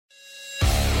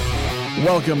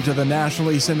Welcome to the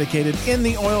nationally syndicated In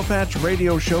the Oil Patch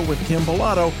radio show with Kim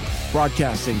Pilato,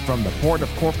 broadcasting from the Port of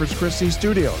Corpus Christi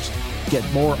studios. Get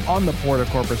more on the Port of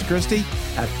Corpus Christi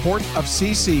at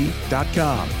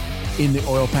portofcc.com. In the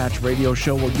Oil Patch radio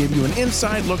show will give you an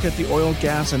inside look at the oil,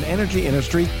 gas, and energy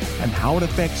industry and how it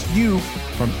affects you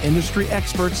from industry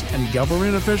experts and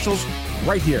government officials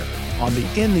right here on the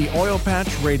In the Oil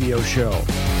Patch radio show.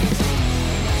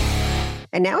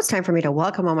 And now it's time for me to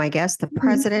welcome on my guest, the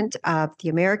president of the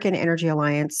American Energy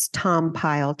Alliance, Tom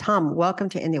Pyle. Tom, welcome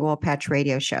to In the Oil Patch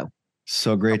radio show.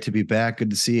 So great to be back. Good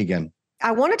to see you again.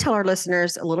 I want to tell our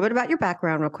listeners a little bit about your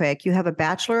background real quick. You have a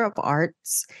Bachelor of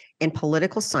Arts in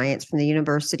Political Science from the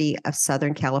University of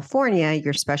Southern California.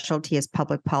 Your specialty is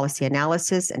public policy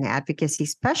analysis and advocacy,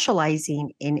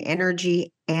 specializing in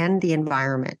energy and the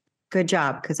environment. Good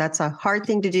job, because that's a hard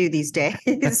thing to do these days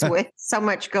with so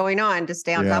much going on to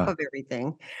stay on top of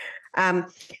everything.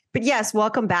 But yes,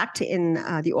 welcome back to In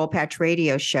the Oil Patch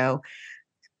radio show.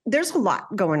 There's a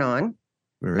lot going on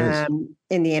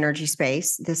in the energy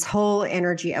space, this whole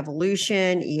energy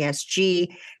evolution,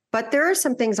 ESG. But there are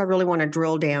some things I really want to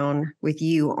drill down with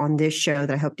you on this show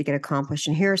that I hope to get accomplished.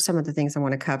 And here are some of the things I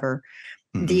want to cover.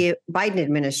 The Biden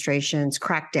administration's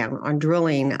crackdown on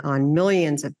drilling on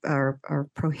millions of, or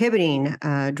prohibiting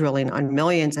drilling on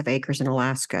millions of acres in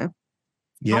Alaska.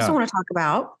 I also want to talk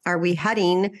about, are we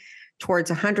heading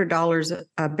towards $100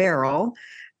 a barrel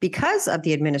because of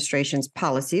the administration's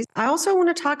policies? I also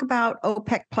want to talk about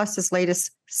OPEC Plus's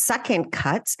latest second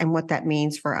cuts and what that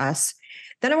means for us.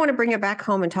 Then I want to bring it back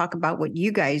home and talk about what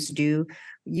you guys do.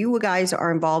 You guys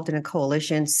are involved in a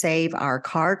coalition, Save Our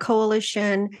Car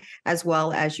Coalition, as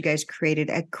well as you guys created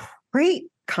a great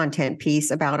content piece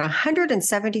about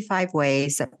 175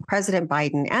 ways that President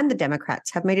Biden and the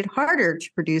Democrats have made it harder to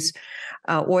produce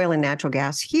oil and natural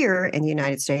gas here in the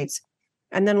United States.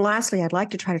 And then lastly, I'd like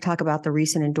to try to talk about the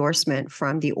recent endorsement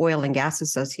from the Oil and Gas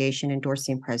Association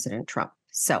endorsing President Trump.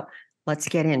 So let's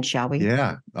get in, shall we?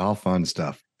 Yeah, all fun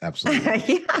stuff.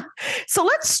 Absolutely. So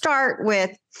let's start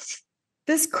with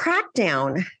this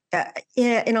crackdown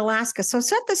in Alaska. So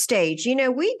set the stage. You know,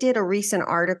 we did a recent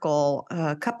article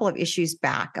a couple of issues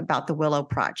back about the Willow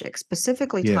Project,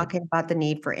 specifically talking about the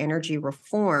need for energy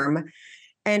reform.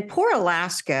 And poor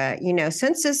Alaska, you know,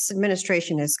 since this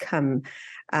administration has come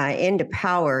into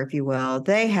power, if you will,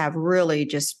 they have really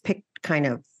just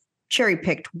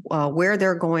cherry-picked where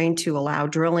they're going to allow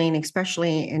drilling,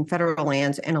 especially in federal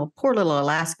lands. And poor little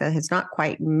Alaska has not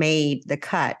quite made the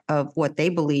cut of what they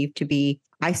believe to be,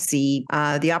 I see,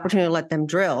 the opportunity to let them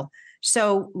drill.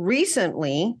 So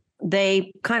recently,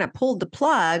 they kind of pulled the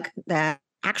plug that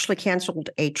actually canceled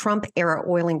a Trump-era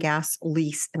oil and gas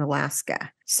lease in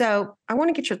Alaska. So I want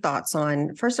to get your thoughts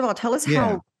on, first of all, tell us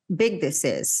how big this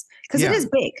is, because it is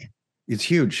big. It's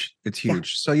huge. It's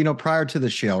huge. So, you know, prior to the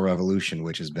shale revolution,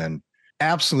 which has been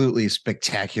absolutely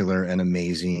spectacular and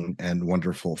amazing and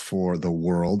wonderful for the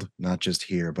world, not just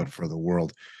here, but for the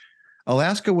world,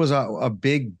 Alaska was a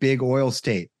big oil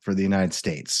state for the United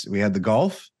States. We had the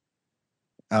Gulf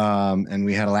and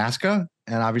we had Alaska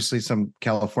and obviously some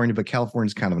California, but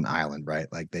California's kind of an island, right?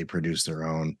 Like they produce their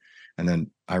own. And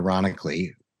then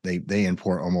ironically, they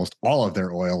import almost all of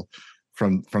their oil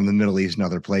from the Middle East and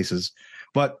other places.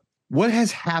 But what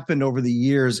has happened over the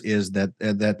years is that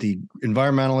the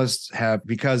environmentalists have,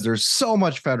 because there's so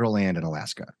much federal land in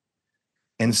Alaska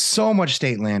and so much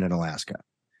state land in Alaska,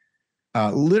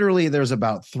 literally there's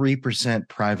about 3%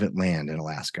 private land in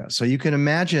Alaska. So you can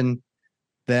imagine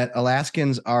that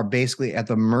Alaskans are basically at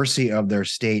the mercy of their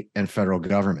state and federal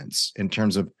governments in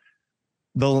terms of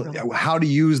how to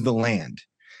use the land.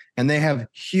 And they have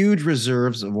huge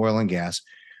reserves of oil and gas.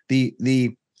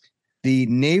 The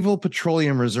Naval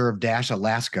Petroleum Reserve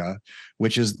Alaska,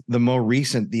 which is the more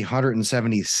recent, the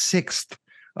 176th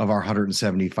of our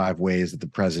 175 ways that the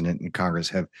president and Congress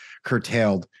have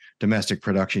curtailed domestic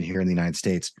production here in the United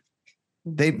States.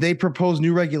 They propose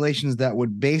new regulations that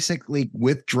would basically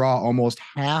withdraw almost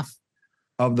half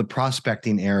of the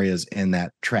prospecting areas in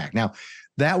that tract. Now,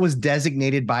 that was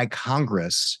designated by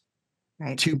Congress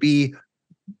to be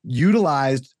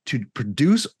utilized to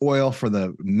produce oil for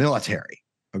the military.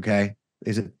 Okay,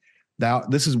 is it now?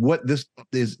 This is what this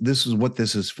is. This is what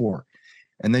this is for.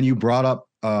 And then you brought up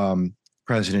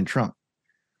President Trump.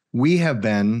 We have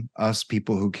been, us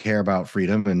people who care about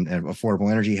freedom and affordable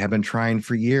energy, have been trying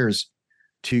for years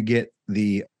to get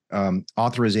the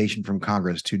authorization from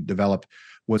Congress to develop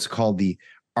what's called the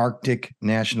Arctic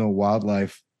National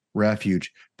Wildlife Refuge,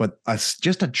 but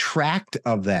just a tract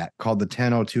of that called the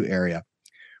 1002 area,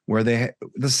 where the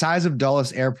size of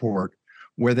Dulles Airport,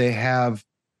 where they have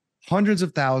hundreds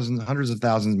of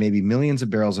thousands, maybe millions of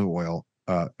barrels of oil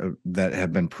that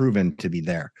have been proven to be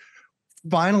there.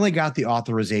 Finally got the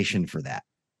authorization for that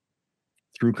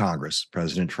through Congress,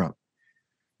 President Trump.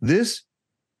 This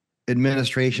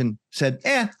administration said,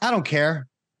 I don't care.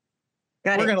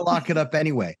 We're going to lock it up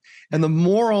anyway. And the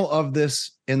moral of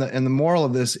this, and the moral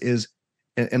of this is,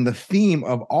 and the theme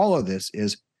of all of this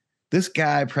is, this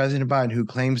guy, President Biden, who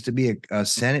claims to be a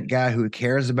Senate guy who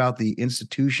cares about the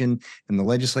institution and the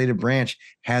legislative branch,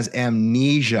 has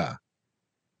amnesia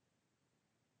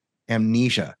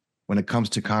when it comes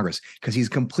to Congress, because he's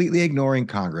completely ignoring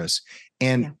Congress.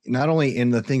 And not only in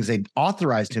the things they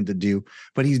authorized him to do,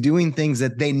 but he's doing things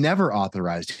that they never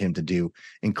authorized him to do,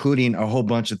 including a whole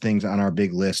bunch of things on our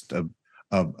big list of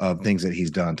things that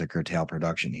he's done to curtail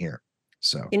production here.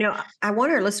 So, I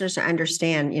want our listeners to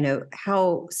understand,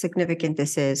 how significant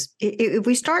this is. If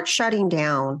we start shutting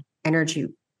down energy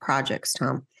projects,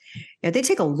 Tom, they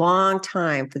take a long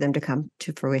time for them to come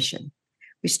to fruition.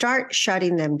 We start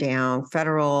shutting them down,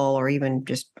 federal or even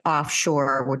just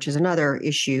offshore, which is another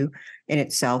issue in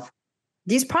itself.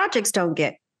 These projects don't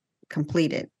get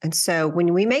completed. And so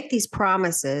when we make these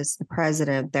promises, the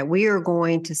president, that we are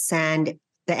going to send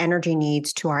the energy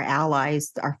needs to our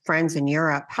allies, our friends in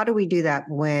Europe, how do we do that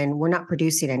when we're not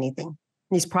producing anything?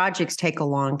 These projects take a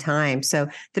long time. So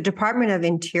the Department of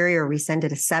Interior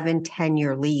rescinded a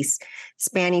 10-year lease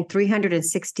spanning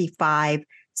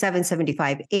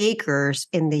 775 acres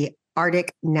in the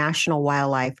Arctic National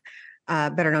Wildlife,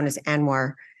 better known as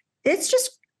ANWR. It's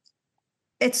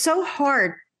so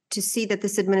hard to see that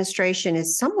this administration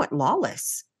is somewhat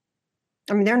lawless.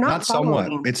 I mean, they're not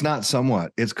somewhat. It's not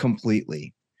somewhat. It's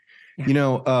completely.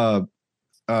 Yeah.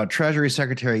 Treasury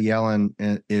Secretary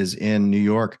Yellen is in New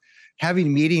York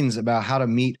having meetings about how to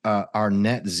meet our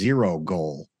net zero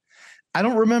goal. I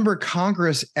don't remember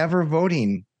Congress ever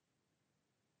voting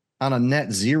on a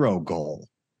net zero goal.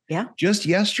 Yeah. Just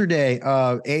yesterday,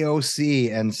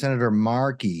 AOC and Senator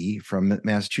Markey from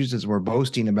Massachusetts were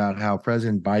boasting about how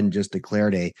President Biden just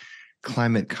declared a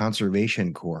climate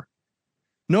conservation corps.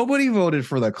 Nobody voted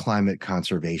for the Climate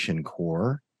Conservation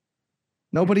Corps.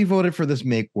 Nobody voted for this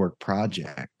Make Work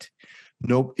project.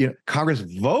 Congress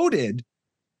voted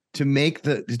to make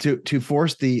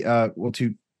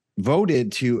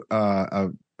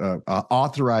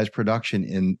authorize production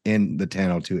in the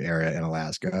 1002 area in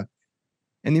Alaska.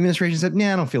 And the administration said,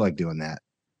 I don't feel like doing that.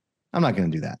 I'm not going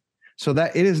to do that. So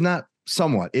that it is not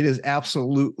somewhat, it is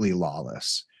absolutely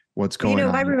lawless. What's going on?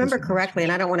 If I remember correctly,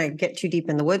 and I don't want to get too deep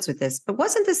in the woods with this, but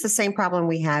wasn't this the same problem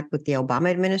we had with the Obama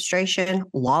administration?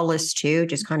 Lawless too,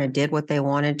 just kind of did what they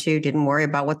wanted to, didn't worry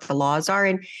about what the laws are.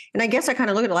 And I guess I kind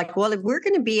of look at it like, well, if we're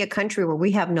going to be a country where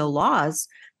we have no laws,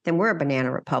 then we're a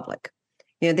banana republic.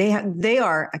 They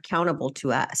are accountable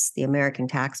to us, the American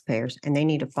taxpayers, and they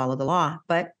need to follow the law.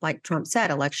 But like Trump said,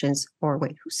 elections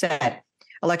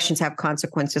have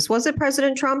consequences? Was it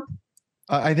President Trump?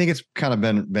 I think it's kind of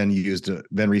been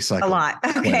recycled a lot.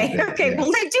 Okay. Yeah.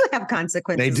 Well, they do have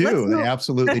consequences. They do. They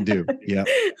absolutely do. Yeah.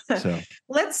 So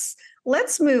let's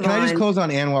move on. Can I just close on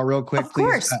ANWR real quick, of please?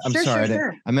 Course. I'm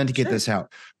sorry. I meant to get this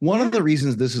out. One of the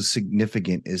reasons this is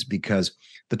significant is because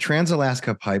the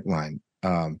Trans-Alaska Pipeline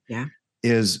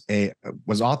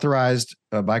was authorized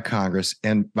by Congress,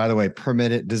 and by the way,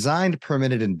 designed,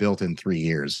 permitted, and built in 3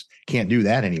 years. Can't do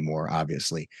that anymore,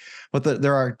 obviously. But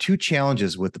there are two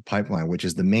challenges with the pipeline, which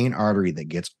is the main artery that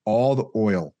gets all the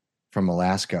oil from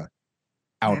Alaska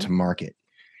out to market.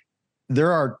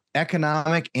 There are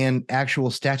economic and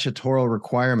actual statutory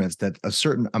requirements that a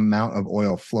certain amount of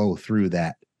oil flow through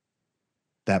that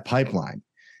pipeline.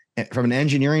 And from an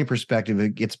engineering perspective,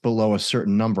 it gets below a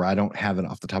certain number. I don't have it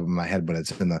off the top of my head, but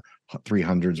it's in the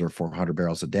 300s or 400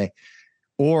 barrels a day.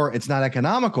 Or it's not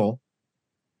economical,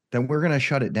 then we're going to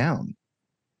shut it down.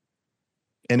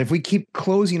 And if we keep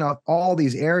closing off all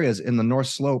these areas in the North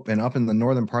Slope and up in the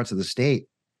northern parts of the state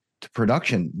to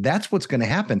production, that's what's going to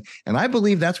happen. And I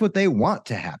believe that's what they want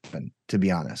to happen, to be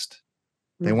honest.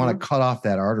 They want to cut off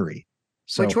that artery.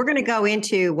 So, which we're going to go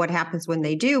into what happens when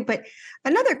they do. But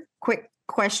another quick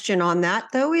question on that,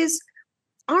 though, is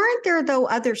aren't there, though,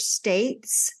 other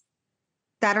states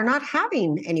that are not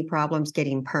having any problems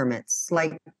getting permits?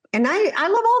 And I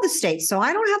love all the states, so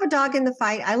I don't have a dog in the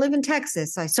fight. I live in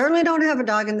Texas. I certainly don't have a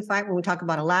dog in the fight when we talk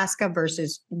about Alaska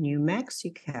versus New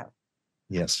Mexico.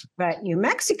 Yes. But New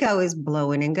Mexico is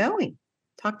blowing and going.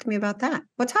 Talk to me about that.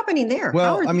 What's happening there?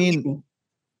 Well, I mean,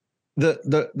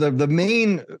 the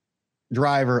main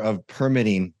driver of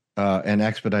permitting and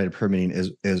expedited permitting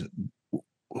is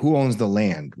who owns the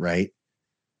land, right?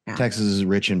 Yeah. Texas is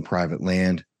rich in private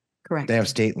land. Correct. They have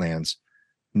state lands.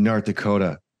 North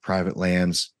Dakota, private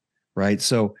lands, right?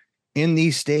 So in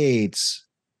these states,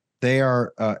 they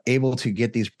are able to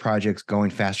get these projects going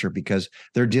faster because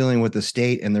they're dealing with the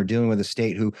state, and they're dealing with a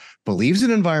state who believes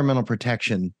in environmental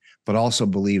protection, but also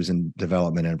believes in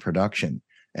development and production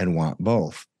and want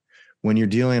both. When you're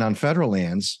dealing on federal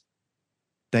lands,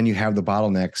 then you have the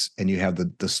bottlenecks and you have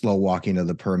the slow walking of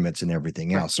the permits and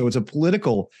everything else. So it's a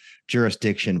political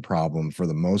jurisdiction problem for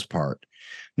the most part.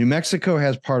 New Mexico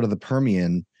has part of the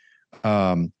Permian.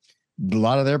 A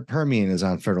lot of their Permian is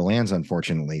on federal lands,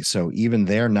 unfortunately. So even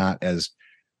they're not as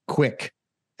quick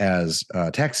as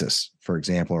Texas, for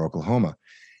example, or Oklahoma.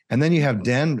 And then you have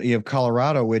you have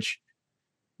Colorado, which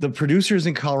the producers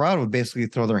in Colorado would basically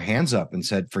throw their hands up and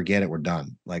said, forget it, we're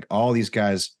done. Like all these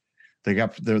guys, they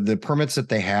got the permits that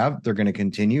they have, they're going to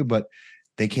continue, but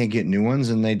they can't get new ones,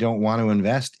 and they don't want to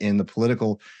invest in the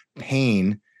political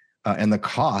pain and the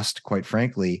cost, quite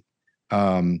frankly,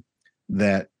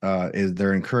 that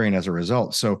they're incurring as a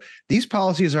result. So these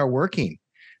policies are working.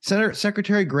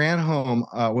 Secretary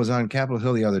Granholm was on Capitol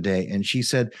Hill the other day, and she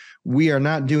said, we are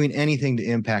not doing anything to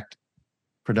impact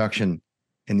production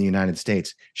in the United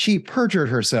States. She perjured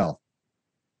herself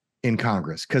in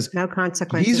Congress because no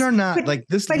consequences. These are not like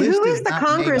this. But list who is the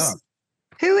Congress?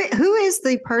 Who is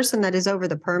the person that is over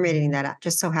the permitting that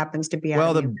just so happens to be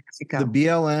out of New Mexico? The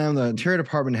BLM, the Interior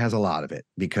Department, has a lot of it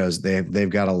because they've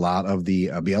got a lot of the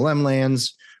BLM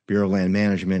lands. Bureau of Land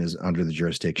Management is under the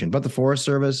jurisdiction, but the Forest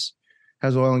Service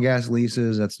has oil and gas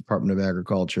leases. That's the Department of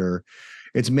Agriculture.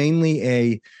 It's mainly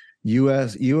a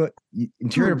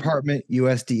Interior Department,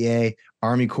 USDA,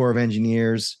 Army Corps of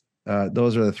Engineers.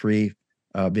 Those are the three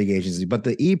big agencies. But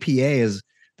the EPA is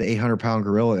the 800-pound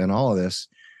gorilla in all of this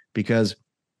because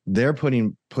they're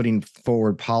putting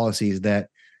forward policies that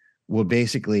will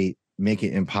basically make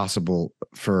it impossible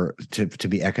to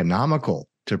be economical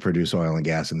to produce oil and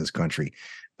gas in this country.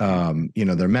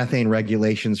 Their methane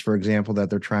regulations, for example, that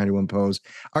they're trying to impose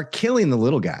are killing the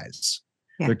little guys.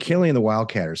 Yeah. They're killing the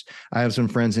wildcatters. I have some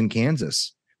friends in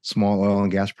Kansas, small oil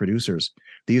and gas producers.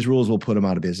 These rules will put them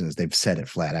out of business. They've said it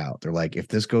flat out. They're like, if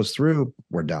this goes through,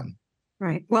 we're done.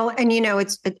 Right. Well, and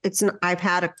I've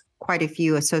had quite a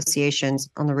few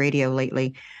associations on the radio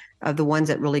lately of the ones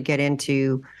that really get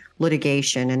into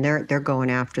litigation, and they're going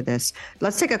after this.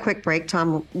 Let's take a quick break,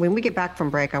 Tom. When we get back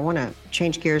from break, I want to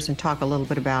change gears and talk a little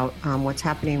bit about what's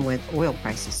happening with oil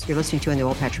prices. You're listening to the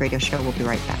Oil Patch Radio Show. We'll be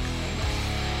right back.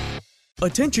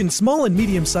 Attention small and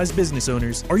medium-sized business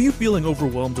owners. Are you feeling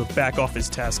overwhelmed with back-office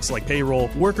tasks like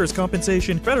payroll, workers'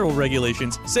 compensation, federal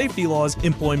regulations, safety laws,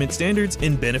 employment standards,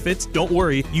 and benefits? Don't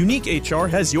worry, Unique HR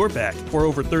has your back. For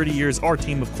over 30 years, our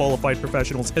team of qualified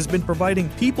professionals has been providing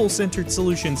people-centered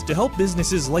solutions to help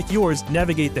businesses like yours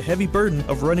navigate the heavy burden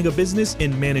of running a business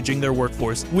and managing their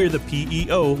workforce. We're the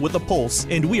PEO with a pulse,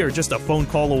 and we are just a phone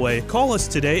call away. Call us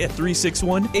today at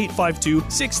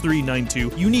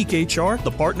 361-852-6392. Unique HR,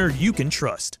 the partner you can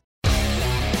trust.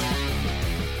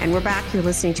 And we're back. You're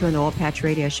listening to an Oil Patch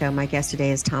Radio Show. My guest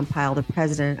today is Tom Pyle, the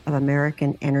president of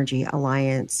American Energy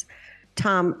Alliance.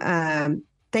 Tom,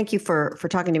 thank you for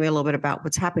talking to me a little bit about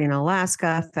what's happening in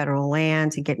Alaska, federal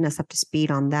lands, and getting us up to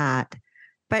speed on that.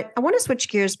 But I want to switch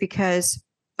gears because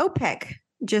OPEC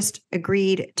just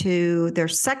agreed to their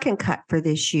second cut for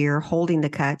this year, holding the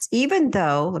cuts, even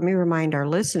though, let me remind our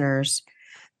listeners,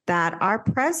 that our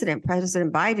President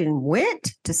Biden,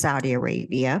 went to Saudi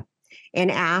Arabia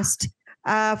and asked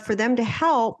for them to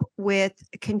help with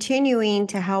continuing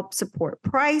to help support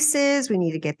prices. We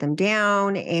need to get them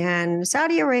down. And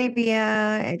Saudi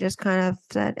Arabia just kind of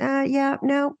said,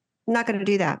 no, I'm not going to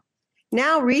do that.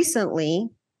 Now, recently,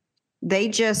 they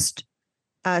just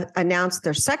announced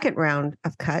their second round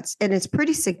of cuts, and it's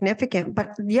pretty significant.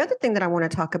 But the other thing that I want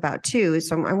to talk about too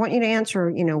is I want you to answer,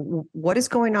 what is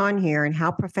going on here and how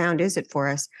profound is it for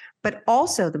us? But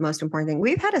also the most important thing,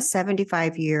 we've had a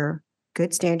 75-year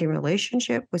good standing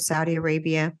relationship with Saudi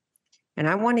Arabia. And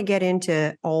I want to get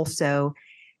into also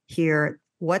here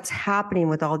what's happening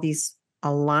with all these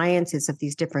alliances of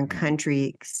these different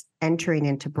countries entering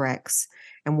into BRICS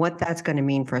and what that's going to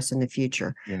mean for us in the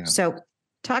future. Yeah. So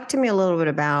talk to me a little bit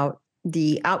about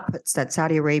the outputs that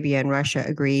Saudi Arabia and Russia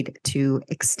agreed to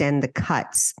extend the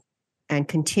cuts and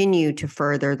continue to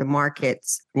further the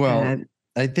markets. Well,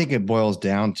 I think it boils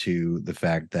down to the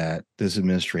fact that this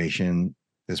administration,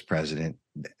 this president,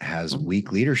 has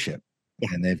weak leadership,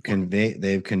 and they've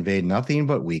conveyed nothing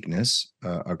but weakness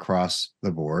across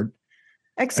the board,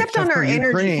 except on our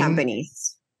energy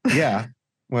companies. Yeah.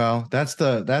 Well, that's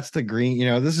the green,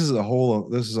 this is a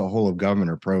whole of government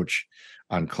approach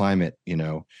on climate,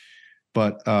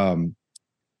 but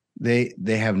they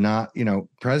have not,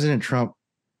 President Trump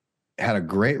had a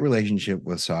great relationship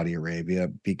with Saudi Arabia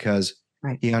because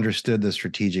he understood the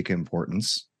strategic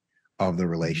importance of the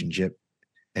relationship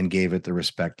and gave it the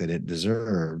respect that it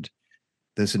deserved.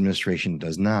 This administration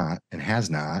does not and has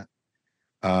not.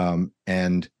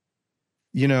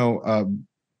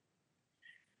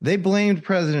 They blamed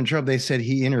President Trump. They said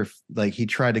he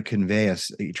tried to convey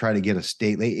us, he tried to get a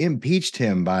state. They impeached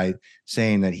him by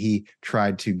saying that he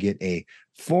tried to get a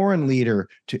foreign leader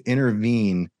to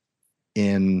intervene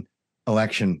in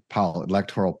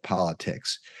electoral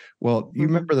politics. Well, you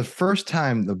remember the first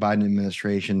time the Biden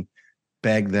administration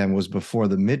begged them was before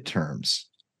the midterms.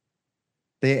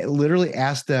 They literally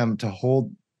asked them to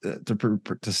hold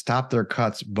to stop their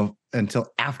cuts until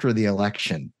after the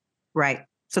election. Right.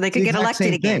 So they could get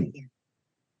elected again.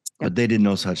 But they did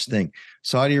no such thing.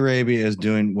 Saudi Arabia is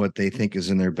doing what they think is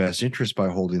in their best interest by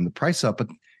holding the price up, but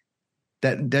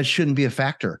that shouldn't be a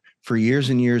factor. For years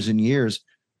and years and years,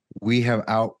 we have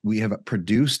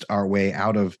produced our way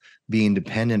out of being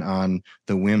dependent on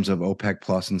the whims of OPEC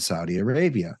Plus and Saudi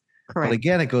Arabia. Correct. But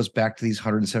again, it goes back to these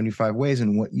 175 ways.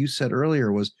 And what you said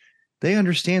earlier was they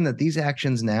understand that these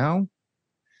actions now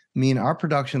mean our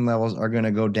production levels are going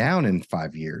to go down in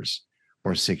 5 years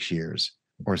or 6 years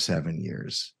or 7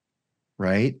 years,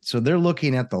 right? So they're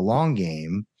looking at the long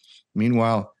game.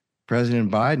 Meanwhile, President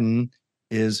Biden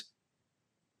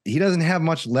he doesn't have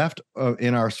much left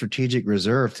in our strategic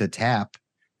reserve to tap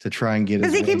to try and get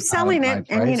his because he keeps selling it,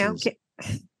 and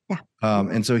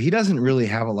and so he doesn't really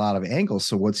have a lot of angles.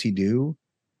 So what's he do?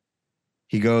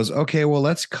 He goes, okay, well,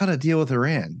 let's cut a deal with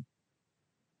Iran,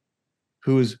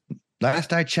 who's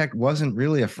last I checked wasn't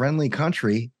really a friendly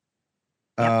country.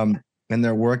 And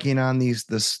they're working on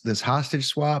this hostage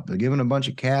swap. They're giving a bunch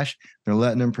of cash. They're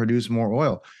letting them produce more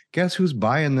oil. Guess who's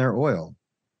buying their oil?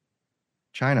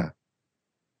 China.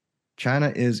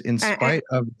 China is, in spite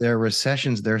of their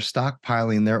recessions, they're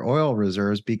stockpiling their oil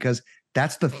reserves because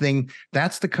that's the thing.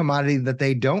 That's the commodity that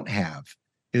they don't have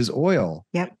is oil.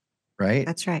 Yep. Right.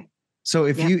 That's right. So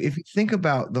if you think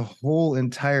about the whole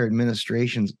entire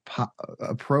administration's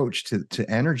approach to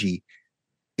energy,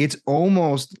 it's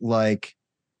almost like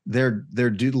they're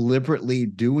deliberately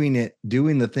doing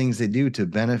the things they do to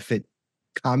benefit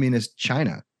communist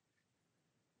China.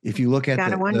 If you look at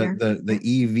the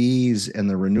EVs and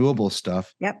the renewable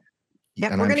stuff. Yep.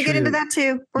 We're going to get into that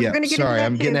too.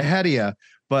 I'm getting ahead of you.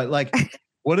 But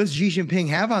what does Xi Jinping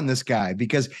have on this guy?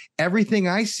 Because everything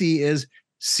I see is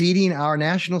ceding our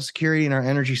national security and our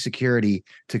energy security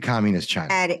to communist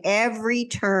China at every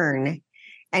turn.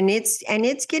 And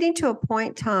it's getting to a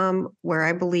point, Tom, where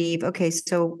I believe, okay,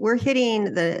 so we're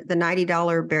hitting the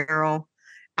 $90 barrel.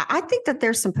 I think that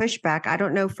there's some pushback. I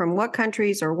don't know from what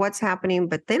countries or what's happening,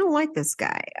 but they don't like this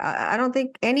guy. I don't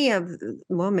think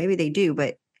maybe they do,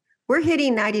 but we're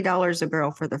hitting $90 a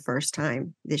barrel for the first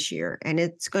time this year. And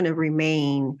it's going to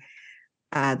remain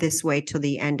this way till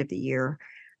the end of the year.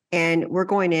 And we're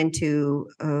going into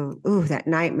that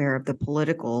nightmare of the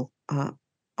political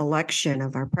election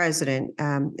of our president.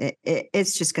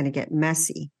 It's just going to get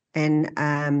messy. And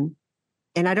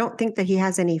I don't think that he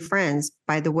has any friends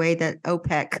by the way that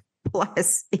OPEC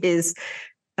Plus is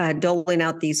doling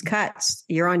out these cuts.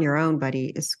 You're on your own, buddy,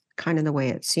 is kind of the way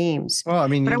it seems. Well, I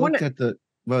mean,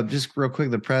 just real quick,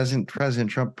 the President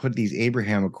Trump put these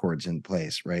Abraham Accords in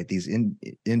place, right? These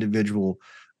individual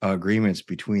agreements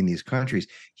between these countries.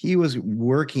 He was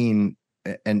working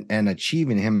and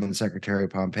achieving, him and Secretary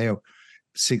Pompeo,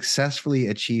 successfully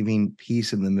achieving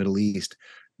peace in the Middle East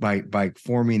by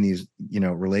forming these,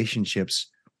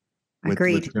 relationships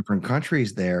with different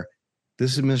countries there.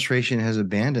 This administration has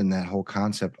abandoned that whole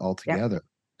concept altogether. Yep.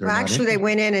 Well, actually, they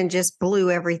went in and just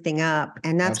blew everything up.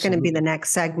 And that's going to be the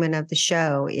next segment of the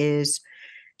show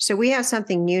so we have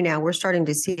something new now. We're starting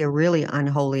to see a really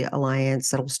unholy alliance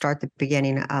that'll start the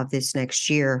beginning of this next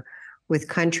year with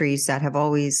countries that have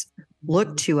always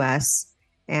looked to us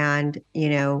and,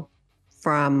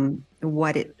 from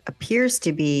what it appears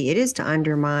to be, it is to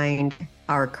undermine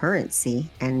our currency.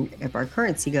 And if our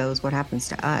currency goes, what happens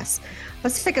to us?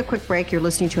 Let's take a quick break. You're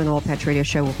listening to an Oil Patch Radio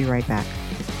Show. We'll be right back.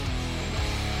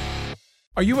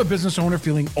 Are you a business owner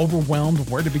feeling overwhelmed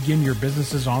where to begin your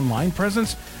business's online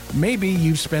presence? Maybe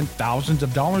you've spent thousands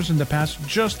of dollars in the past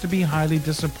just to be highly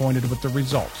disappointed with the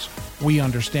results. We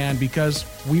understand because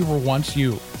we were once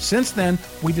you. Since then,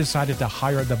 we decided to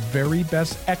hire the very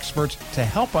best experts to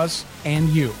help us and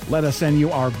you. Let us send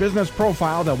you our business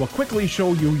profile that will quickly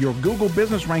show you your Google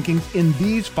business rankings in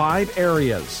these 5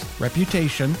 areas: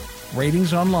 reputation,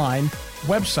 ratings online,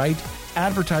 website,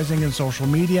 advertising in social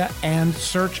media, and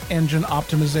search engine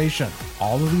optimization.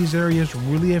 All of these areas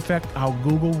really affect how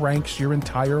Google ranks your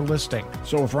entire listing.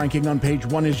 So if ranking on page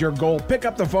 1 is your goal, pick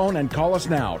up the phone and call us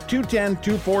now,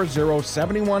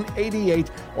 210-240-7188,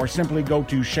 or simply go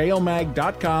to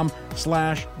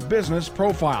shalemag.com/business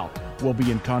profile. We'll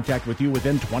be in contact with you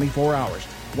within 24 hours.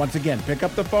 Once again, pick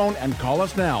up the phone and call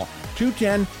us now,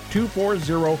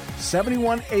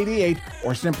 210-240-7188,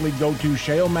 or simply go to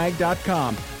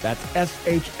shalemag.com. That's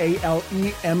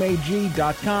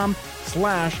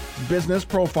shalemag.com/business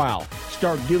profile.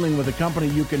 Start dealing with a company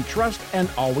you can trust and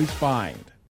always find.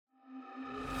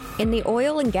 In the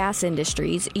oil and gas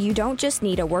industries, you don't just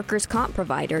need a workers' comp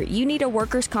provider, you need a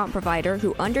workers' comp provider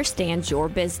who understands your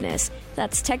business.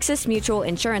 That's Texas Mutual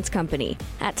Insurance Company.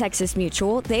 At Texas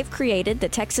Mutual, they've created the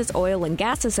Texas Oil and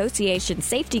Gas Association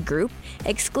Safety Group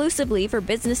exclusively for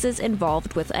businesses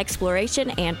involved with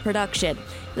exploration and production.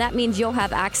 That means you'll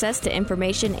have access to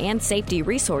information and safety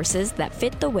resources that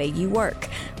fit the way you work.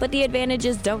 But the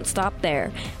advantages don't stop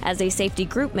there. As a safety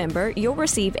group member, you'll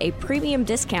receive a premium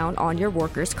discount on your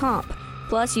workers' comp.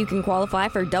 Plus, you can qualify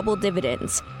for double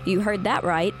dividends. You heard that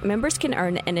right. Members can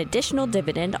earn an additional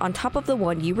dividend on top of the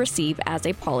one you receive as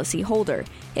a policy holder.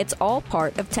 It's all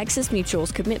part of Texas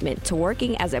Mutual's commitment to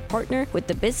working as a partner with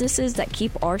the businesses that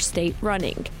keep our state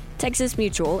running. Texas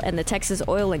Mutual and the Texas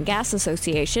Oil and Gas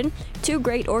Association, two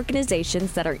great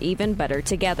organizations that are even better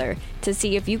together. To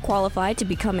see if you qualify to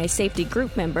become a safety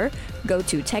group member, go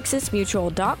to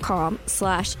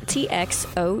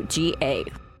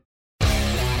texasmutual.com/TXOGA.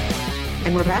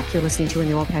 And we're back. You're listening to In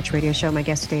the Oil Patch Radio Show. My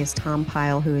guest today is Tom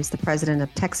Pyle, who is the president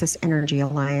of Texas Energy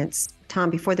Alliance. Tom,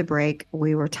 before the break,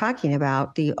 we were talking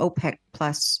about the OPEC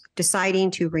Plus deciding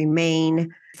to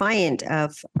remain defiant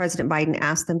of President Biden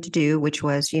asked them to do, which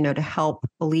was, to help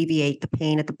alleviate the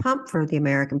pain at the pump for the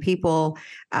American people,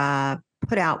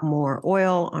 put out more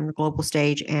oil on the global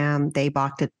stage, and they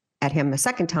balked at him a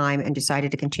second time and decided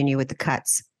to continue with the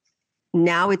cuts.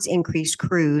 Now it's increased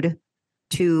crude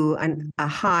to a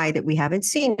high that we haven't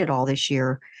seen at all this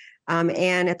year.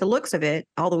 And at the looks of it,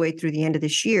 all the way through the end of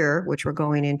this year, which we're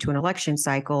going into an election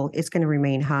cycle, it's going to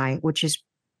remain high, which is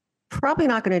probably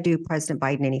not going to do President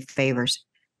Biden any favors.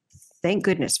 Thank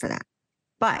goodness for that.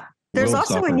 But there's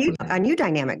also a new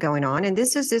dynamic going on, and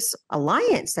this is this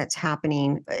alliance that's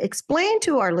happening. Explain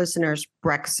to our listeners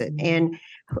Brexit and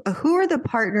who are the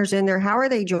partners in there, how are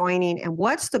they joining, and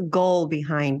what's the goal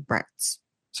behind Brexit?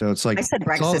 So it's like I said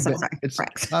Brexit. It's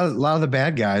a lot of the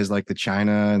bad guys, like the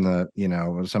China and the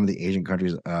some of the Asian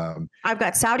countries. I've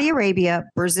got Saudi Arabia,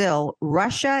 Brazil,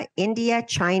 Russia, India,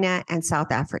 China, and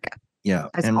South Africa. Yeah,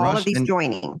 as and all Russia, of these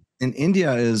joining. And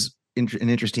India is an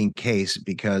interesting case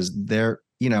because they're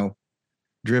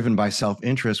driven by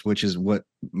self-interest, which is what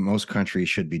most countries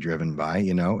should be driven by.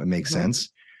 It makes sense.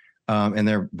 And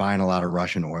they're buying a lot of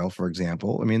Russian oil, for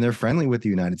example. I mean, they're friendly with the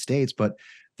United States, but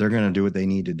they're going to do what they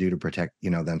need to do to protect,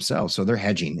 themselves. So they're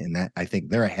hedging in that. I think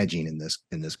they're hedging in this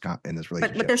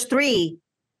relationship. But there's three: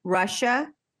 Russia,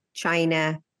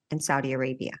 China, and Saudi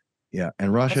Arabia. Yeah,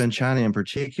 and Russia and China in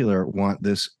particular want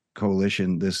this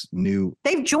coalition, this new.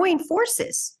 They've joined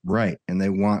forces, right? And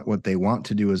what they want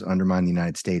to do is undermine the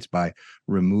United States by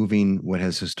removing what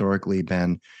has historically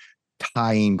been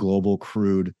tying global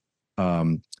crude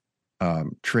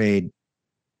trade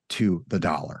to the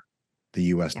dollar, the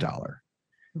U.S. dollar.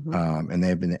 Mm-hmm.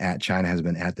 And China has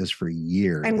been at this for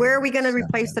years. And where are we going to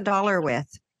replace the dollar with?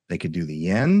 They could do the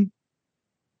yen.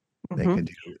 They could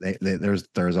do,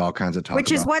 there's all kinds of talk.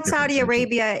 Which is what Saudi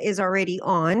Arabia is already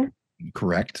on.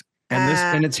 Correct.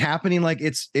 And it's happening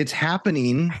it's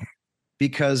happening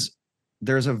because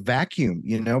there's a vacuum,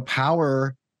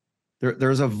 power.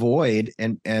 There's a void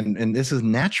and this is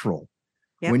natural.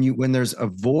 Yep. When there's a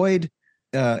void,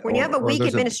 when you have a weak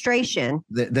administration,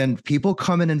 then people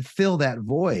come in and fill that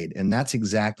void. And that's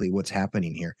exactly what's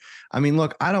happening here. I mean,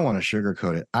 look, I don't want to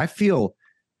sugarcoat it. I feel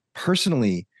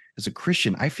personally, as a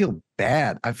Christian, I feel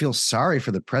bad. I feel sorry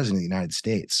for the president of the United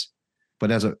States. But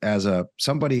as a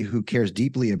somebody who cares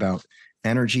deeply about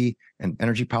energy and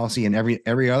energy policy and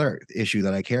every other issue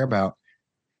that I care about,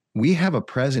 we have a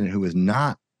president who is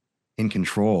not in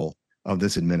control of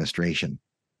this administration.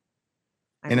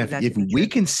 And if we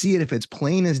can see it, if it's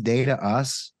plain as day to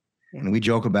us, and we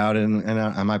joke about it, and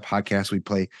on my podcast we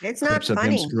play clips of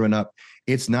him screwing up.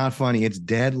 It's not funny. It's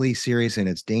deadly serious and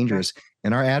it's dangerous. Right.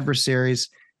 And our adversaries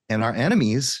and our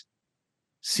enemies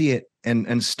see it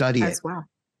and study it. Well.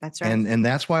 That's right. And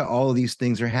that's why all of these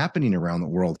things are happening around the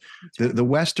world. The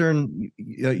Western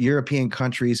European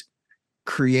countries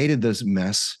created this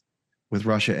mess with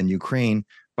Russia and Ukraine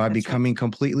by becoming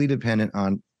completely dependent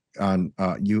on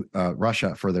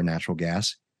Russia for their natural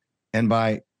gas, and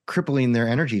by crippling their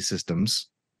energy systems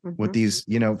with these,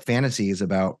 fantasies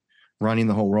about running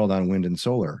the whole world on wind and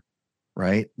solar,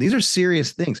 right? These are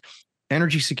serious things.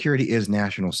 Energy security is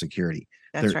national security.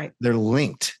 That's right. They're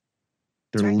linked.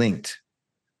 They're That's right. linked.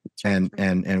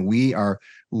 And we are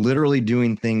literally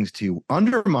doing things to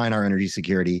undermine our energy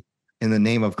security in the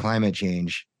name of climate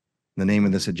change, in the name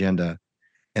of this agenda.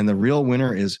 And the real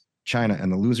winner is China,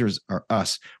 and the losers are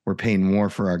us. We're paying more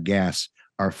for our gas,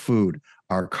 our food,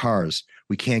 our cars.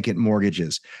 We can't get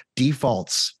mortgages.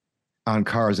 Defaults on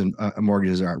cars and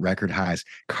mortgages are at record highs.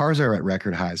 Cars are at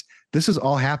record highs. This is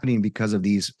all happening because of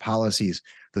these policies,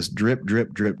 this drip,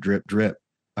 drip, drip, drip, drip,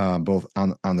 both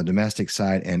on the domestic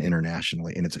side and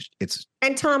internationally. And it's.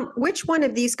 And Tom, which one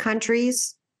of these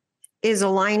countries is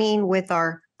aligning with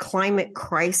our climate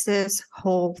crisis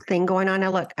whole thing going on?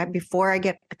 Now, look, before I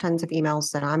get tons of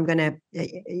emails that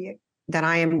that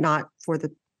I am not for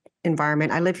the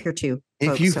environment. I live here too.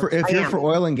 If you're for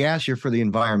oil and gas, you're for the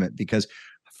environment, because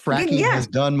fracking has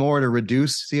done more to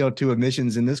reduce CO2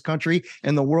 emissions in this country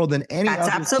and the world than any That's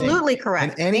other absolutely thing,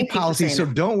 correct. and any policy. So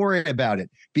don't worry about it.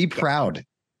 Be proud.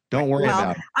 Don't worry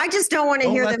about it. I just don't want to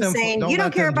hear them saying, you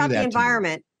don't care about the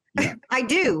environment. Yeah. I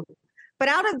do. But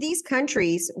out of these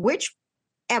countries, which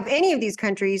of any of these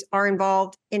countries are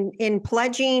involved in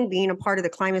pledging, being a part of the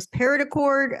Climate Paris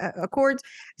Accords?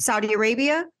 Saudi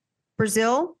Arabia,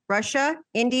 Brazil, Russia,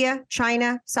 India,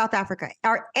 China, South Africa.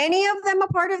 Are any of them a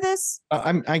part of this?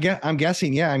 I'm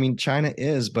guessing. Yeah. I mean, China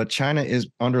is, but China is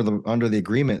under the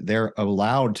agreement. They're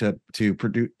allowed to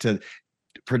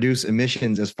produce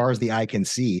emissions as far as the eye can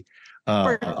see,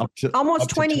 up to almost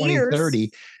 20 years,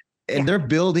 2030. And they're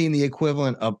building the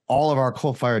equivalent of all of our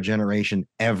coal-fired generation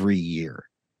every year.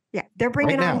 Yeah, they're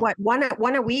bringing on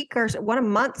one a week or one a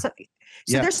month. So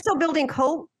they're still building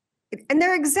coal, and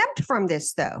they're exempt from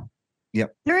this, though.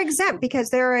 Yep, they're exempt because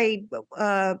they're a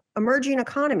emerging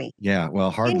economy. Yeah, well,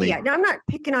 hardly. India. Now, I'm not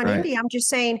picking on India. I'm just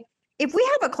saying, if we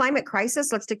have a climate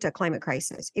crisis, let's stick to a climate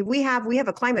crisis. If we have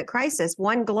a climate crisis,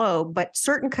 one globe, but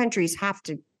certain countries have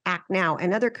to act now,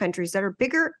 and other countries that are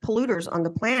bigger polluters on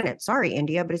the planet. Sorry,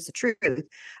 India, but it's the truth.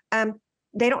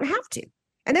 They don't have to,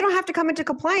 and they don't have to come into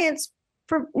compliance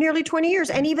for nearly 20 years.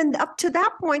 And even up to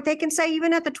that point, they can say,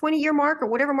 even at the 20-year mark or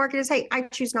whatever mark it is, hey, I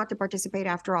choose not to participate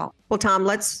after all. Well, Tom,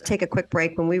 let's take a quick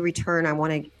break. When we return, I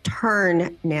want to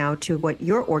turn now to what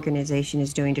your organization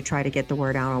is doing to try to get the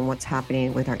word out on what's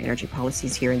happening with our energy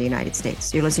policies here in the United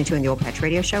States. You're listening to In the Oil Patch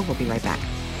Radio Show. We'll be right back.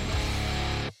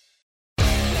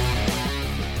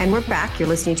 And we're back. You're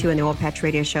listening to In the Oil Patch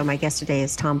Radio Show. My guest today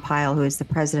is Tom Pyle, who is the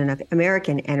president of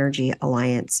American Energy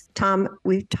Alliance. Tom,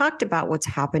 we've talked about what's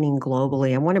happening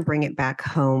globally. I want to bring it back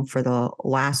home for the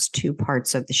last two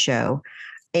parts of the show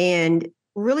and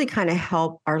really kind of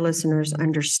help our listeners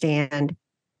understand.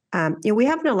 We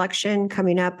have an election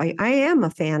coming up. I am a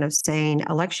fan of saying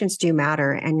elections do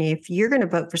matter. And if you're going to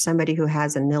vote for somebody who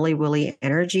has a nilly-willy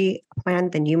energy plan,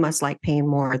 then you must like paying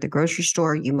more at the grocery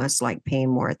store. You must like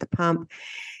paying more at the pump.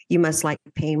 You must like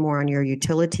paying more on your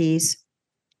utilities.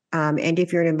 And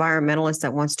if you're an environmentalist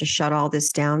that wants to shut all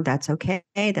this down, that's okay.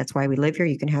 That's why we live here.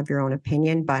 You can have your own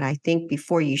opinion. But I think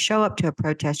before you show up to a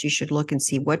protest, you should look and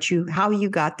see how you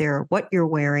got there, what you're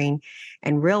wearing,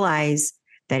 and realize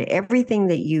that everything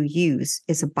that you use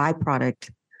is a byproduct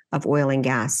of oil and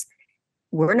gas.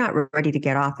 We're not ready to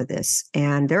get off of this.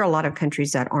 And there are a lot of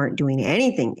countries that aren't doing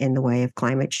anything in the way of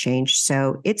climate change.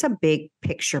 So it's a big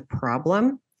picture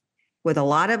problem with a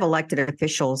lot of elected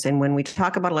officials. And when we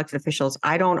talk about elected officials,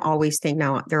 I don't always think,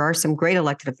 now there are some great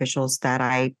elected officials that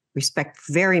I respect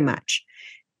very much.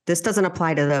 This doesn't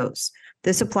apply to those.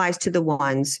 This applies to the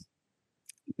ones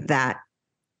that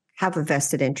have a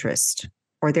vested interest,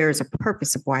 or there is a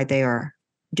purpose of why they are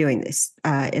doing this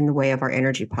in the way of our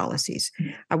energy policies.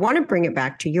 I want to bring it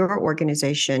back to your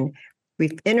organization.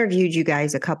 We've interviewed you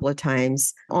guys a couple of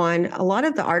times on a lot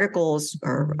of the articles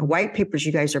or white papers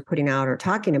you guys are putting out or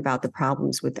talking about the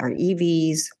problems with our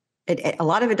EVs. A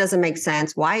lot of it doesn't make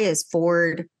sense. Why is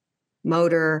Ford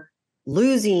Motor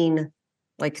losing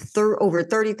like over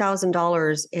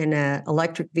 $30,000 in an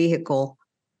electric vehicle,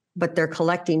 but they're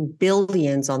collecting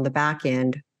billions on the back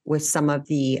end with some of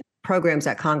the programs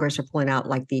that Congress are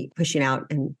pushing out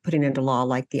and putting into law,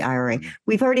 like the IRA.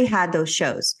 We've already had those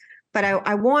shows, but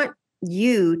I want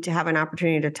you to have an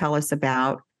opportunity to tell us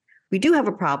about, we do have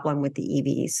a problem with the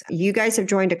EVs. You guys have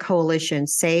joined a coalition,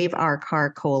 Save Our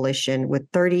Car Coalition, with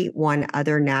 31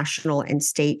 other national and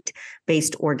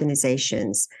state-based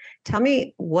organizations. Tell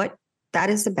me what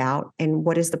that is about and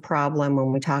what is the problem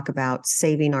when we talk about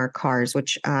saving our cars,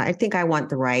 which I think I want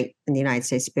the right in the United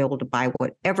States to be able to buy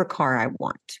whatever car I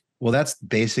want. Well, that's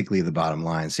basically the bottom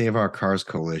line. Save Our Cars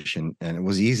Coalition, and it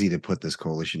was easy to put this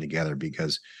coalition together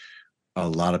because a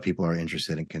lot of people are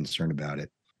interested and concerned about it.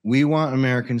 We want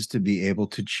Americans to be able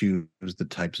to choose the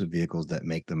types of vehicles that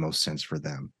make the most sense for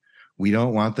them. We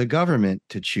don't want the government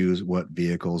to choose what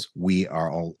vehicles we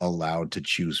are all allowed to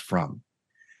choose from.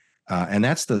 And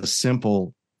that's the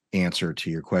simple answer to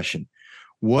your question.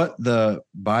 What the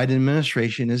Biden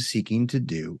administration is seeking to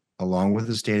do, along with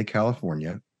the state of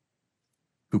California,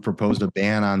 who proposed a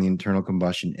ban on the internal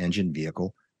combustion engine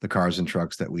vehicle, the cars and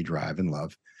trucks that we drive and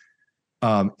love,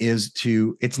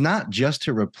 it's not just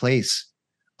to replace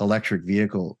electric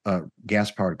vehicle,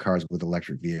 gas-powered cars with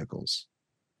electric vehicles.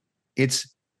 It's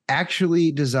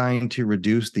actually designed to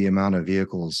reduce the amount of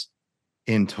vehicles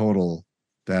in total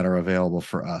that are available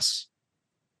for us.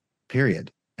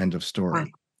 Period. End of story. Wow.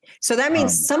 So that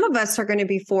means some of us are going to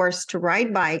be forced to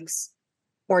ride bikes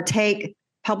or take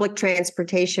public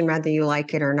transportation, whether you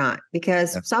like it or not,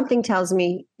 because something tells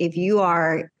me if you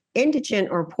are indigent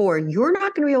or poor, you're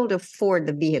not going to be able to afford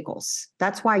the vehicles.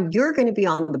 That's why you're going to be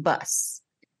on the bus.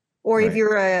 Or if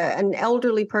you're an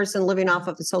elderly person living off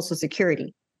of the Social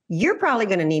Security, you're probably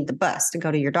going to need the bus to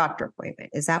go to your doctor appointment.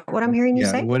 Is that what I'm hearing you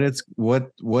say?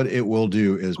 What it will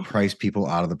do is price people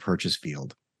out of the purchase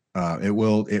field. It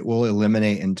will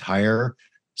eliminate entire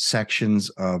sections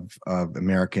of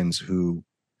Americans who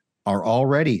are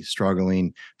already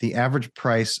struggling. The average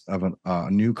price of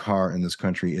a new car in this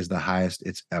country is the highest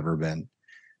it's ever been.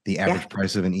 The average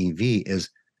price of an EV is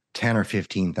 $10,000 or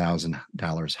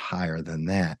 $15,000 higher than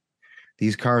that.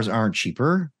 These cars aren't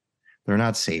cheaper. They're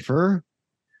not safer.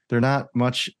 They're not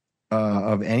much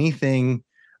of anything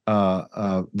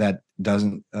that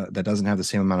doesn't have the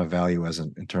same amount of value as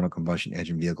an internal combustion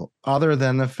engine vehicle, other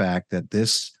than the fact that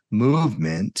this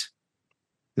movement,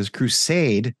 this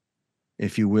crusade,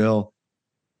 if you will,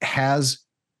 has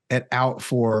it out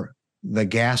for the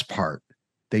gas part.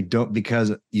 They don't,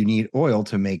 because you need oil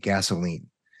to make gasoline.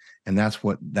 And that's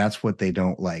what they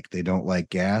don't like. They don't like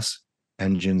gas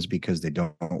engines because they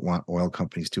don't want oil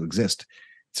companies to exist.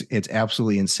 It's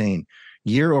absolutely insane.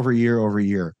 Year over year over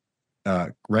year,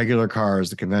 regular cars,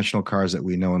 the conventional cars that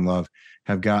we know and love,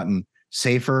 have gotten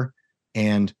safer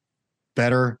and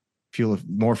better,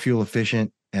 more fuel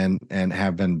efficient, and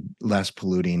have been less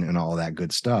polluting and all that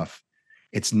good stuff.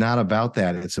 It's not about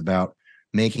that. It's about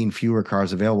making fewer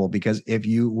cars available, because if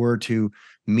you were to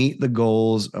meet the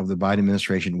goals of the Biden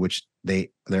administration, which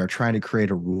they're trying to create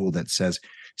a rule that says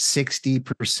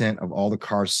 60% of all the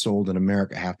cars sold in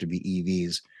America have to be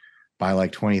EVs by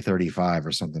like 2035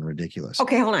 or something ridiculous.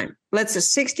 Okay, hold on. Let's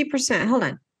say 60%. Hold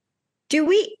on.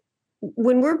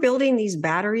 When we're building these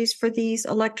batteries for these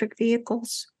electric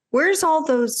vehicles, where's all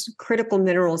those critical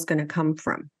minerals going to come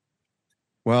from?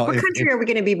 Well, what country are we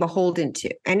going to be beholden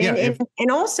to?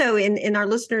 And also in our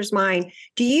listeners' mind,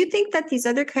 do you think that these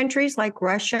other countries like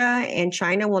Russia and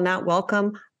China will not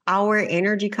welcome our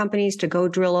energy companies to go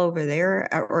drill over there?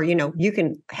 Or you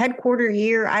can headquarter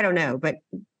here. I don't know. But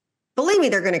believe me,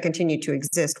 they're going to continue to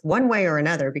exist one way or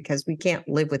another, because we can't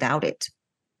live without it.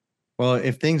 Well,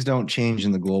 if things don't change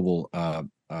in the global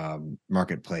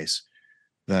marketplace,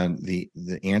 then the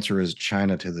answer is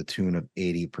China, to the tune of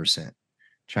 80%.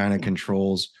 China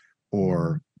controls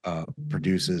or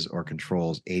produces or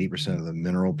controls 80% of the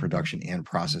mineral production and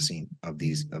processing of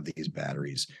these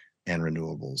batteries and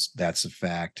renewables. That's a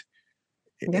fact.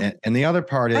 Yeah. And the other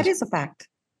part is, that is a fact.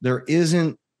 There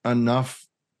isn't enough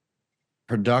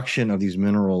production of these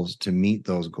minerals to meet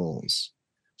those goals.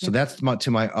 So that's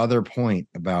to my other point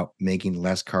about making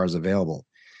less cars available.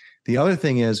 The other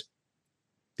thing is,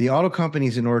 the auto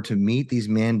companies, in order to meet these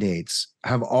mandates,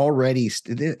 have already,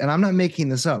 and I'm not making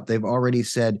this up, they've already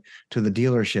said to the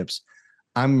dealerships,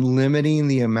 I'm limiting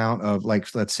the amount of, like,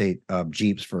 let's say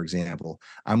Jeeps, for example,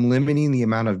 I'm limiting the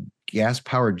amount of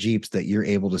gas-powered Jeeps that you're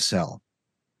able to sell,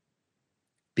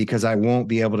 because I won't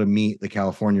be able to meet the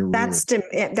California rules.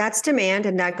 That's demand,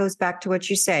 and that goes back to what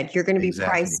you said. You're going to be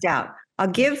priced out. I'll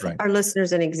give our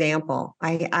listeners an example.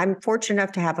 I'm fortunate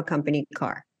enough to have a company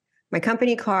car. My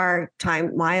company car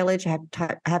time mileage, I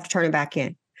have to turn it back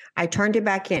in. I turned it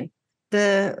back in.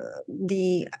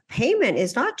 The payment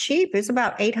is not cheap. It's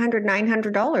about $800,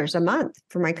 $900 a month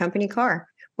for my company car.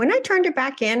 When I turned it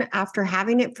back in after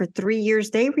having it for 3 years,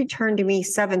 they returned to me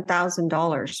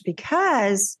 $7,000,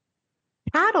 because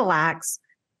Cadillacs,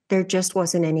 there just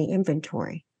wasn't any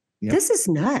inventory. Yep. This is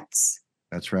nuts.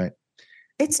 That's right.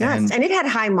 It's nuts. And it had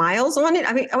high miles on it.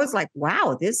 I mean, I was like,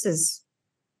 wow, this is.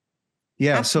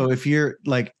 Yeah. So if you're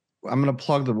like, I'm going to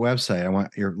plug the website. I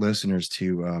want your listeners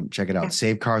to check it out.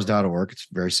 Savecars.org. It's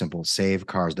very simple.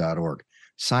 Savecars.org.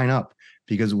 Sign up,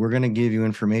 because we're going to give you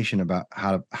information about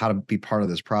how to be part of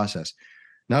this process.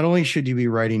 Not only should you be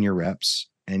writing your reps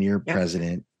and your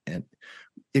president, and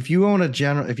if you own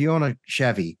a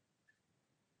Chevy,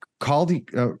 call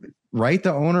write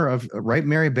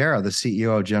Mary Barra, the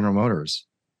CEO of General Motors,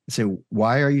 and say,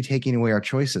 why are you taking away our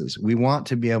choices? We want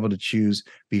to be able to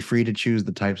be free to choose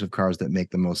the types of cars that make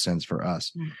the most sense for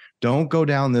us. Don't go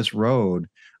down this road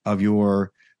of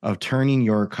turning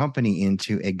your company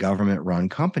into a government-run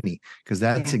company, because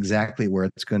that's exactly where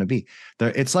it's going to be.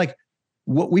 It's like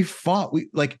what we fought.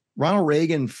 Ronald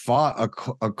Reagan fought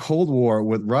a Cold War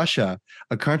with Russia,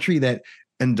 a country that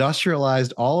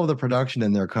industrialized all of the production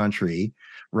in their country,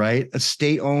 right? A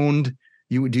state-owned.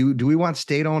 Do we want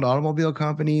state-owned automobile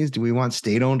companies? Do we want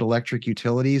state-owned electric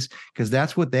utilities? Because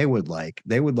that's what they would like.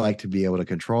 They would like to be able to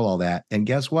control all that. And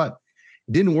guess what?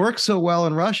 It didn't work so well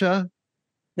in Russia.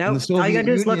 No, nope. All you got to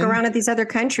do is look around at these other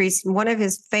countries. One of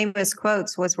his famous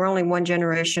quotes was, "We're only one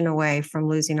generation away from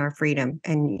losing our freedom,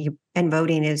 and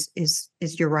voting is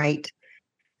your right."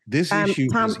 This issue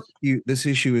is huge. This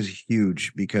issue is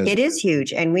huge because it is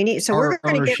huge, and we need. So we're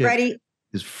going to get ready.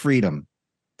 Is freedom.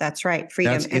 That's right,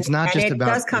 freedom. It's not just about.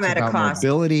 It does come at a cost.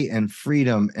 Mobility and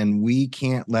freedom, and we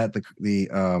can't let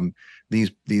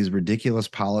these ridiculous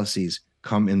policies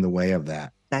come in the way of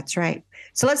that. That's right.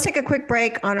 So let's take a quick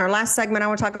break. On our last segment, I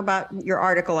want to talk about your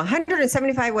article,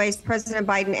 175 Ways President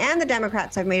Biden and the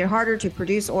Democrats have made it harder to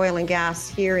produce oil and gas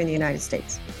here in the United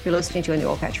States. You're listening to In the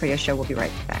Oil Patch Radio Show. We'll be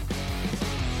right back.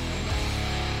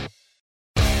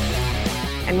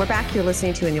 And we're back. You're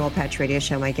listening to In the Oil Patch Radio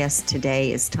Show. My guest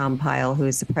today is Tom Pyle, who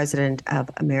is the president of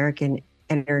American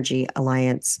Energy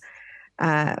Alliance.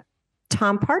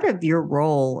 Tom, part of your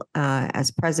role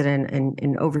as president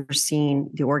and overseeing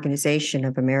the organization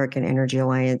of American Energy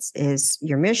Alliance is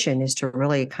your mission is to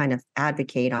really kind of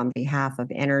advocate on behalf of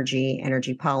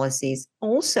energy policies,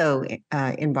 also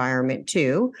environment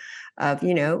too, of,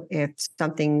 if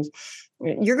something,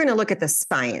 you're going to look at the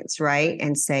science, right?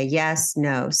 And say, yes,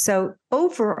 no. So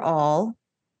overall,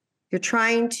 you're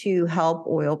trying to help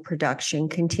oil production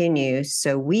continue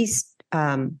so we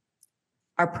are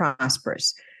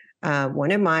prosperous. One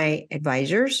of my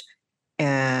advisors,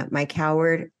 Mike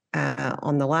Howard,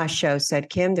 on the last show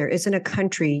said, Kim, there isn't a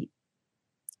country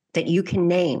that you can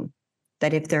name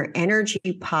that if they're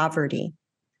energy poverty,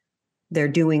 they're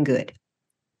doing good.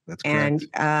 That's correct.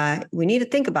 And we need to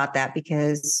think about that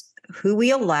because who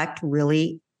we elect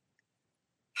really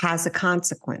has a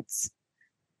consequence.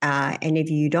 And if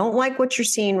you don't like what you're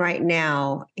seeing right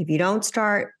now, if you don't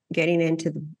start getting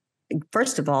into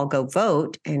first of all, go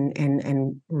vote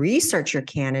and research your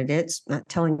candidates, not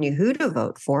telling you who to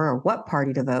vote for or what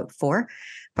party to vote for,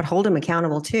 but hold them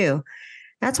accountable too.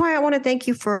 That's why I want to thank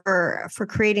you for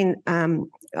creating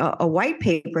a white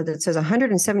paper that says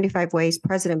 175 ways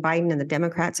President Biden and the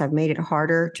Democrats have made it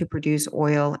harder to produce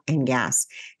oil and gas.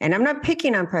 And I'm not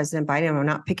picking on President Biden. I'm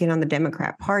not picking on the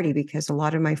Democrat Party because a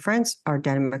lot of my friends are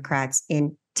Democrats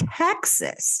in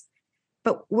Texas,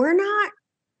 but we're not.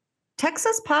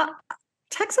 Texas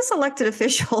elected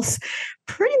officials,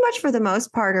 pretty much for the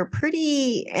most part, are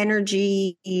pretty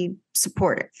energy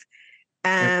supportive.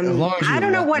 I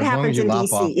don't know what happens in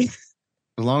DC.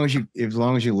 As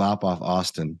long as you lop off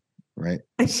Austin, right?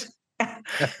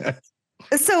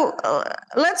 So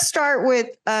let's start with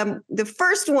the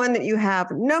first one that you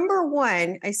have. Number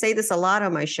one, I say this a lot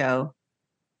on my show.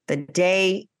 The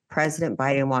day President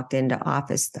Biden walked into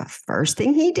office, the first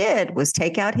thing he did was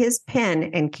take out his pen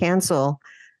and cancel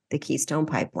the Keystone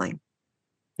Pipeline.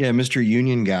 Yeah, Mr.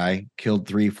 Union Guy killed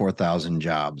 4,000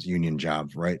 jobs, union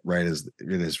jobs, right as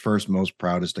his first most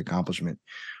proudest accomplishment.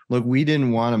 Look, we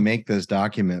didn't want to make this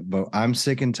document, but I'm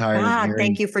sick and tired of hearing.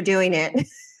 Thank you for doing it.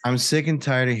 I'm sick and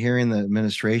tired of hearing the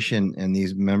administration and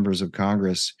these members of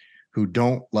Congress who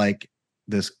don't like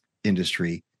this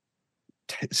industry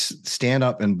stand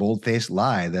up and bold-faced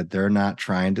lie that they're not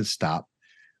trying to stop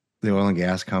the oil and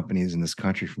gas companies in this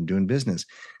country from doing business.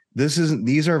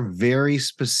 These are very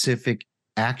specific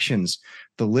actions.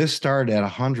 The list started at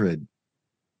 100,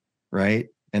 right?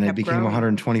 And it became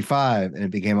 125 and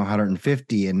it became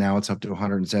 150 and now it's up to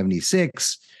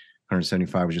 176.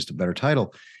 175 was just a better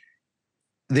title.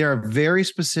 There are very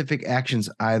specific actions,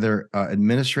 either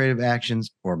administrative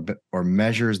actions or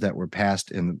measures that were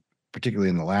passed particularly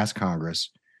in the last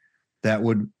Congress, that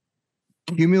would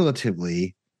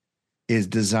cumulatively is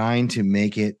designed to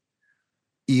make it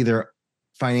either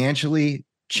financially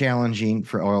challenging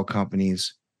for oil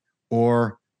companies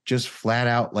or just flat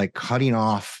out like cutting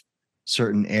off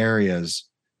certain areas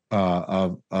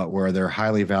of where they're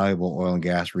highly valuable oil and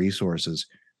gas resources.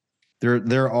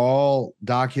 They're all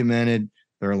documented.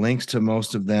 There are links to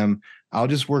most of them. I'll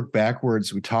just work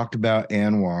backwards. We talked about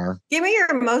Anwar. Give me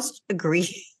your most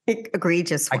egregious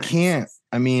ones. I can't.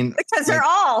 I mean, because they're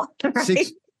all right.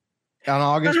 On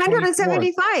August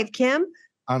 175, Kim.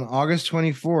 On August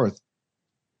 24th,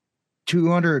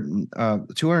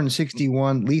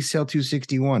 261 lease sale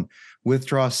 261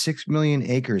 withdraw 6 million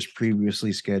acres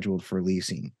previously scheduled for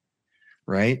leasing.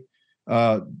 Right.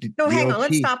 So hang on,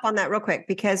 let's stop on that real quick,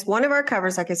 because one of our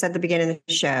covers, like I said at the beginning of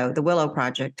the show, the Willow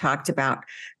Project, talked about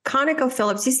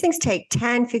ConocoPhillips. These things take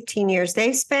 10, 15 years.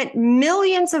 They've spent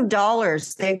millions of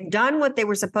dollars. They've done what they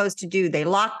were supposed to do. They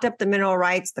locked up the mineral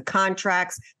rights, the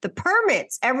contracts, the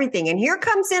permits, everything. And here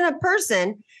comes in a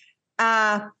person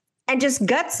and just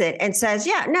guts it and says,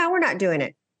 yeah, no, we're not doing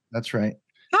it. That's right.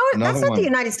 That's not the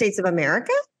United States of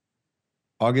America.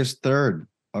 August 3rd.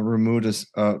 Removed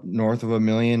north of 1.5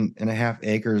 million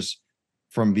acres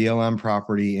from BLM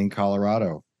property in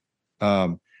Colorado.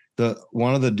 One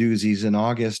of the doozies in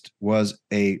August was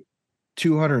a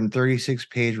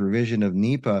 236-page revision of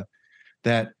NEPA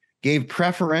that gave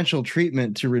preferential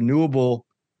treatment to renewable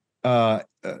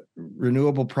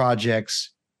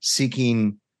projects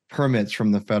seeking permits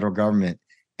from the federal government,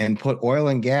 and put oil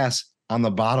and gas on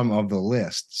the bottom of the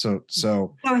list. So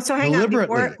hang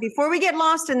on. Before we get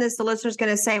lost in this, the listener's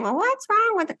going to say, well, what's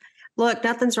wrong with it? Look,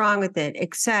 nothing's wrong with it,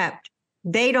 except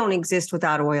they don't exist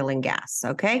without oil and gas.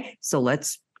 Okay. So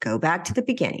let's go back to the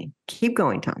beginning. Keep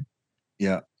going, Tom.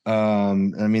 Yeah. I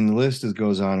mean, the list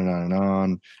goes on and on and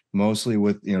on, mostly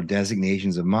with,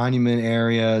 designations of monument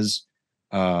areas.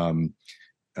 I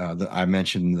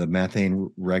mentioned the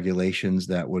methane regulations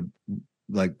that would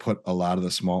put a lot of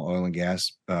the small oil and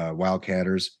gas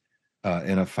wildcatters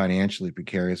in a financially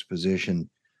precarious position.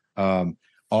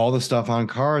 All the stuff on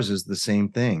cars is the same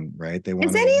thing, right?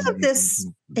 Is any of this,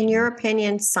 in your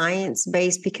opinion,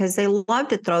 science-based? Because they love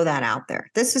to throw that out there.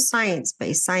 This is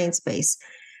science-based.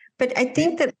 But I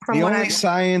think that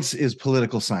science is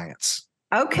political science.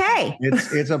 Okay.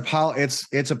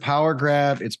 It's a power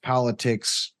grab. It's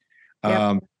politics.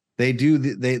 Yep.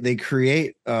 They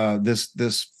create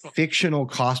this fictional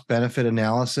cost benefit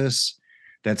analysis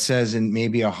that says in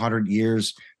maybe 100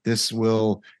 years this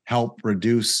will help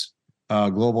reduce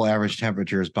global average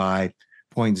temperatures by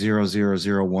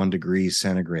 0.0001 degrees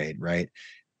centigrade. Right?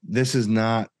 This is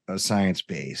not a science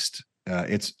based.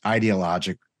 It's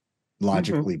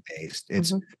logically based.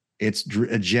 It's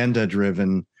agenda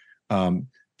driven. I'm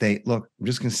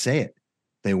just going to say it.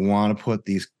 They want to put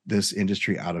this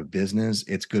industry out of business.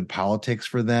 It's good politics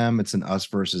for them. It's an us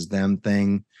versus them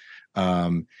thing.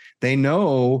 They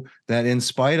know that in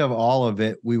spite of all of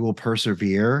it, we will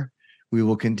persevere. We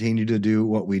will continue to do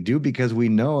what we do because we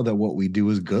know that what we do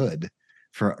is good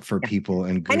for people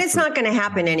and good. And it's not going to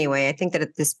happen anyway. I think that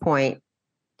at this point,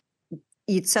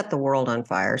 you'd set the world on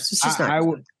fire. So it's just not.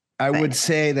 I would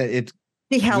say that it's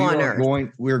the hell on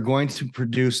earth. We're going to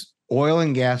produce oil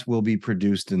and gas will be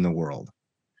produced in the world.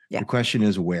 Yeah. The question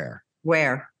is where?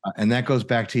 And that goes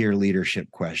back to your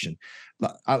leadership question.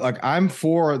 I'm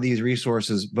for these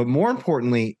resources, but more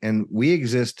importantly, and we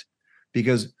exist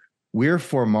because we're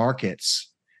for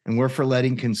markets and we're for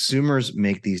letting consumers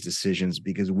make these decisions,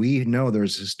 because we know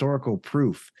there's historical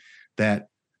proof that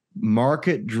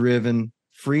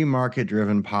free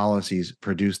market-driven policies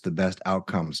produce the best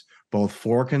outcomes, both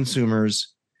for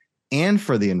consumers and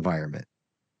for the environment.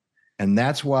 And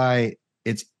that's why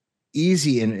it's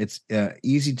easy, and it's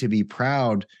easy to be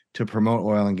proud to promote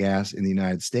oil and gas in the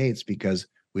United States, because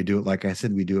we do it, like I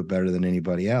said, we do it better than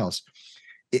anybody else.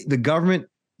 The government,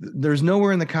 there's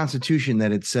nowhere in the Constitution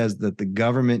that it says that the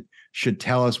government should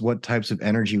tell us what types of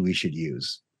energy we should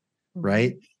use,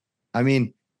 right? I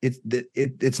mean,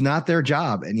 it's not their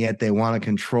job, and yet they want to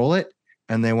control it,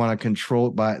 and they want to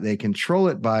control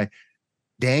it by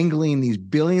dangling these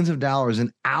billions of dollars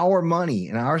in our money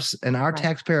and our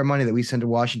taxpayer money that we send to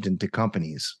Washington to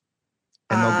companies,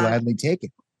 and they'll gladly take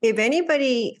it. If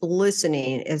anybody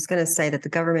listening is going to say that the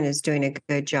government is doing a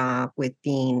good job with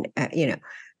being,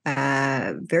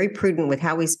 very prudent with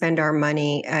how we spend our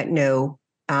money, no.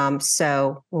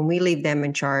 So when we leave them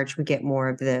in charge, we get more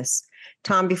of this.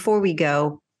 Tom, before we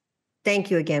go, thank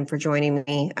you again for joining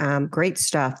me. Great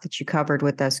stuff that you covered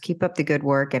with us. Keep up the good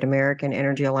work at American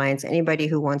Energy Alliance. Anybody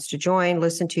who wants to join,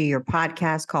 listen to your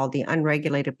podcast called The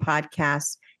Unregulated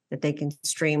Podcast that they can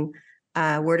stream.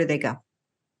 Where do they go?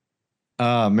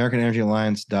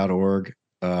 AmericanEnergyAlliance.org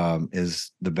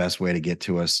is the best way to get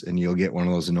to us, and you'll get one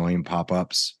of those annoying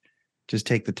pop-ups. Just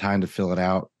take the time to fill it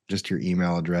out, just your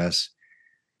email address.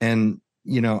 And,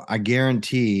 I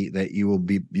guarantee that you will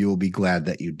be glad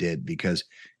that you did, because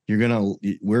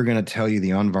we're going to tell you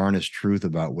the unvarnished truth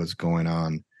about what's going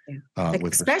on.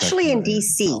 Especially in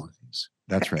DC.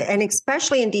 That's right. And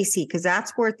especially in DC, because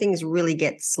that's where things really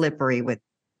get slippery with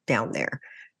down there.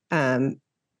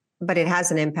 But it has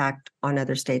an impact on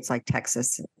other states like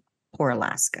Texas or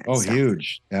Alaska. Oh,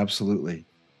 huge. Absolutely.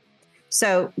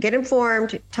 So get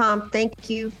informed. Tom, thank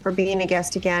you for being a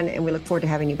guest again, and we look forward to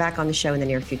having you back on the show in the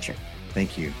near future.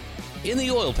 Thank you. In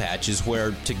the Oil Patch is where,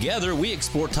 together, we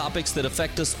explore topics that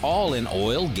affect us all in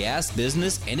oil, gas,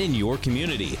 business, and in your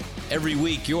community. Every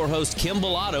week, your host, Kim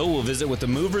Bellotto, will visit with the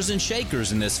movers and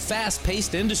shakers in this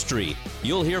fast-paced industry.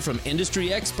 You'll hear from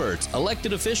industry experts,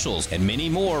 elected officials, and many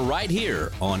more right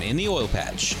here on In the Oil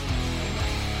Patch.